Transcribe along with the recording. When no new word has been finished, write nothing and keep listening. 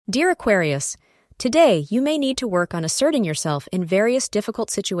Dear Aquarius, today you may need to work on asserting yourself in various difficult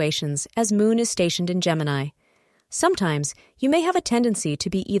situations as Moon is stationed in Gemini. Sometimes you may have a tendency to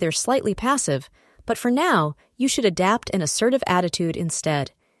be either slightly passive, but for now you should adapt an assertive attitude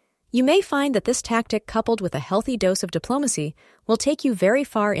instead. You may find that this tactic, coupled with a healthy dose of diplomacy, will take you very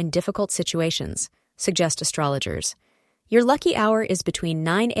far in difficult situations, suggest astrologers. Your lucky hour is between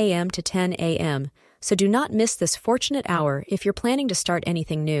 9 a.m. to 10 a.m., so do not miss this fortunate hour if you're planning to start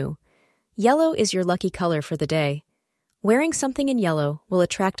anything new. Yellow is your lucky color for the day. Wearing something in yellow will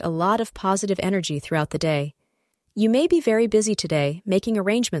attract a lot of positive energy throughout the day. You may be very busy today making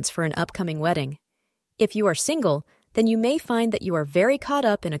arrangements for an upcoming wedding. If you are single, then you may find that you are very caught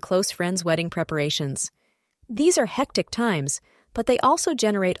up in a close friend's wedding preparations. These are hectic times, but they also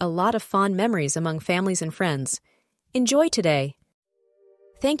generate a lot of fond memories among families and friends. Enjoy today.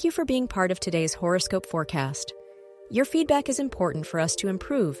 Thank you for being part of today's horoscope forecast. Your feedback is important for us to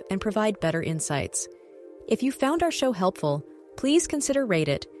improve and provide better insights. If you found our show helpful, please consider rate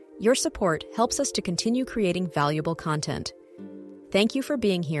it. Your support helps us to continue creating valuable content. Thank you for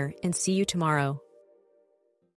being here and see you tomorrow.